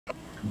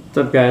What's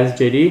up guys,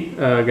 JD.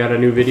 Got a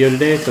new video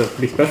today. It's a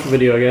pretty special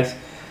video, I guess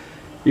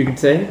you could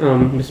say.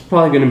 This is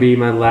probably going to be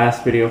my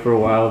last video for a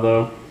while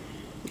though,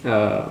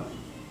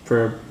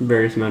 for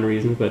various amount of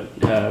reasons, but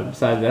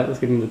besides that,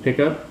 let's get into the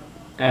pickup.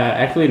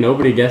 Actually,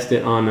 nobody guessed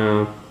it on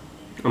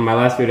my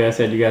last video. I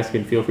said you guys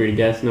could feel free to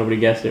guess. Nobody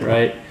guessed it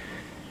right.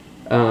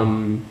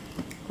 On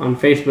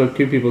Facebook,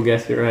 2 people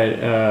guessed it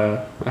right.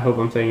 I hope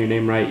I'm saying your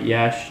name right.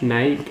 Yash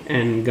Naik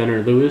and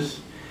Gunnar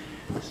Lewis.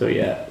 So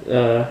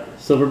yeah,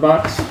 silver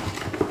box,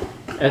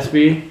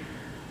 SB,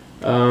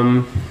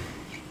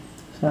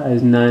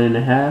 size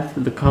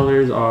 9.5. The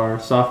colors are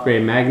soft gray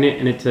magnet,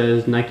 and it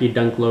says Nike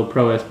Dunk Low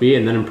Pro SB,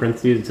 and then in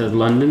parentheses it says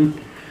London.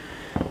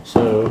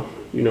 So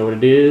you know what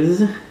it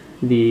is,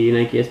 the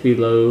Nike SB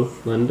Low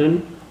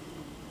London.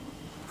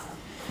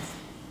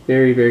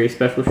 Very, very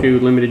special shoe,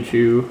 limited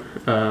shoe.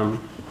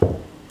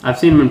 I've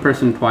seen them in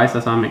person twice. I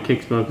saw them at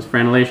Kicksmoke.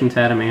 Franelations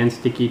had them and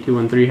Sticky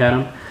 213 had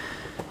them.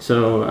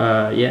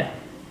 So yeah,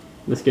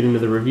 let's get into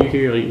the review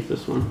here. I'll use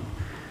this one.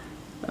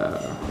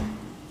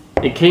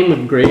 It came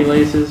with gray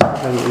laces. I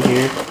have them in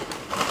here,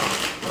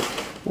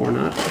 or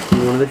not.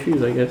 In one of the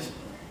shoes, I guess.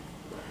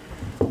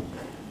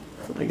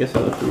 I guess I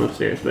left them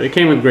upstairs, but it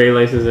came with gray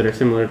laces that are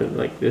similar to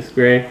like this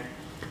gray.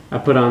 I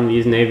put on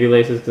these navy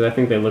laces because I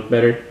think they look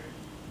better.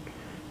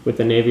 With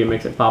the navy, it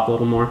makes it pop a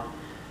little more.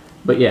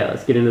 But yeah,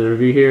 let's get into the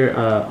review here.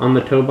 On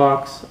the toe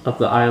box of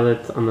the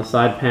eyelets, on the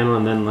side panel,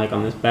 and then like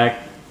on this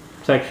back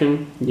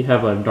section, you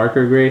have a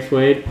darker gray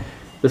suede.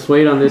 The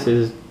suede on this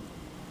is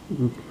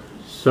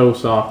so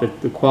soft.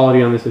 The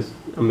quality on this is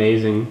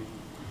amazing.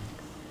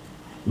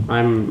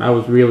 I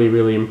was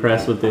really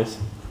impressed with this.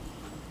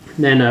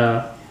 Then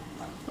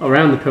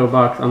around the toe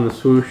box, on the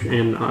swoosh,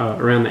 and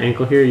around the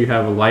ankle here, you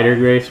have a lighter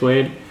gray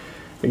suede.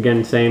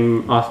 Again,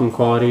 same awesome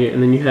quality.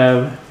 And then you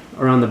have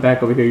around the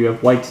back over here, you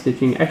have white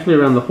stitching. Actually,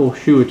 around the whole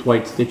shoe, it's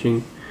white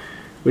stitching,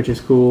 which is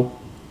cool.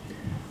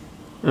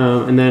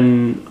 And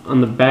then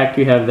on the back,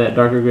 you have that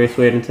darker gray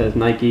suede, and it says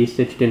Nike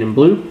stitched in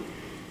blue,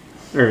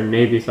 or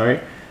navy, sorry.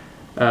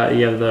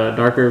 You have the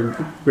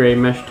darker gray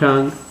mesh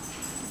tongue.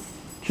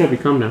 Chubby,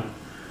 calm down.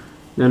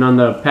 Then on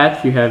the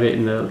patch, you have it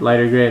in the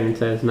lighter gray, and it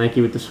says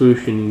Nike with the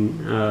swoosh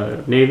in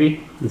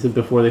navy. This is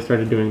before they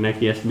started doing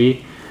Nike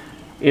SB.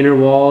 Inner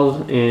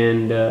walls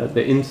and the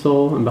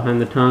insole and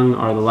behind the tongue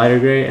are the lighter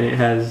gray, and it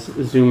has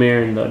Zoom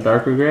Air in the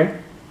darker gray.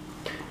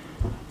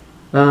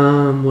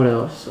 What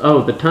else?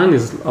 Oh, the tongue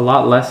is a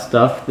lot less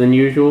stuffed than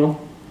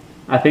usual.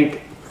 I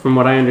think, from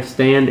what I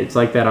understand, it's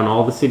like that on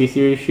all the City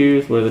Series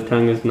shoes, where the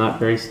tongue is not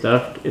very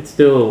stuffed. It's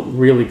still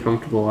really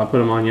comfortable. I put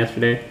them on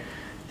yesterday.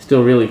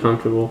 Still really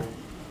comfortable.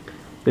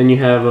 Then you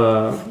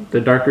have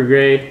the darker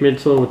gray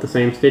midsole with the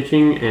same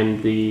stitching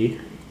and the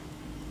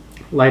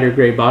lighter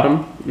gray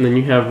bottom. And then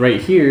you have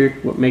right here,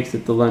 what makes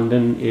it the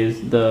London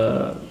is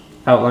the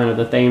outline of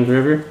the Thames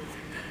River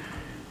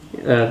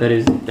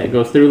that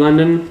goes through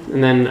London.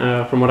 And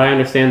then from what I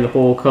understand, the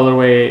whole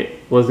colorway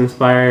was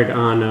inspired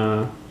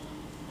on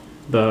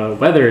the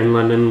weather in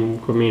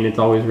London. I mean, it's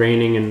always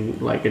raining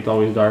and like it's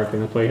always dark,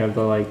 and that's why you have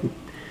the like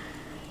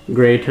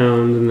gray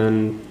tones and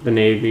then the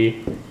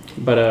navy.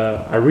 But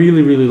I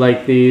really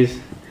like these.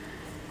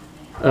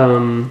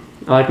 I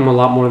like them a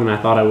lot more than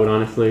I thought I would,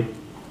 honestly.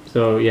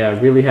 So yeah,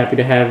 really happy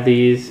to have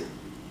these.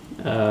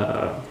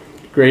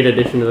 Great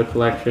addition to the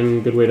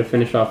collection. Good way to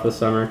finish off the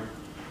summer.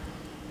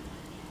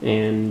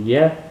 And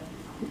yeah,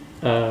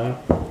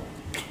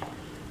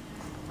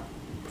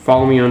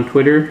 follow me on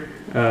Twitter.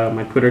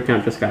 My Twitter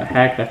account just got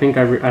hacked. I think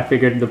I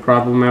figured the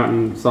problem out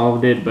and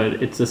solved it,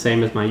 but it's the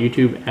same as my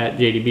YouTube at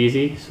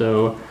JDBZ.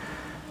 So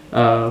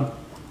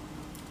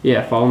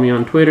yeah, follow me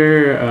on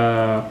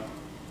Twitter.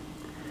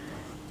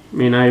 I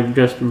mean, I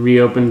just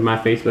reopened my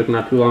Facebook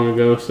not too long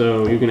ago,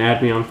 so you can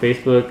add me on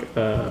Facebook.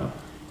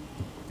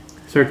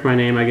 Search my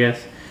name, I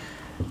guess.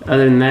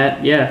 Other than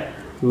that, yeah,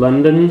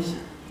 London's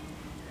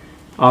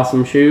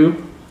awesome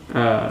shoe.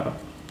 Oh,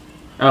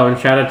 and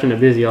shout out to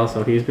Nabizi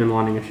also. He's been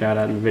wanting a shout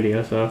out in the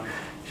video, so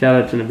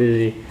shout out to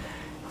Nabizi.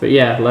 But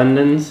yeah,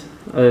 London's.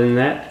 Other than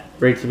that,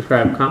 rate,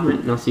 subscribe,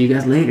 comment, and I'll see you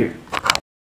guys later.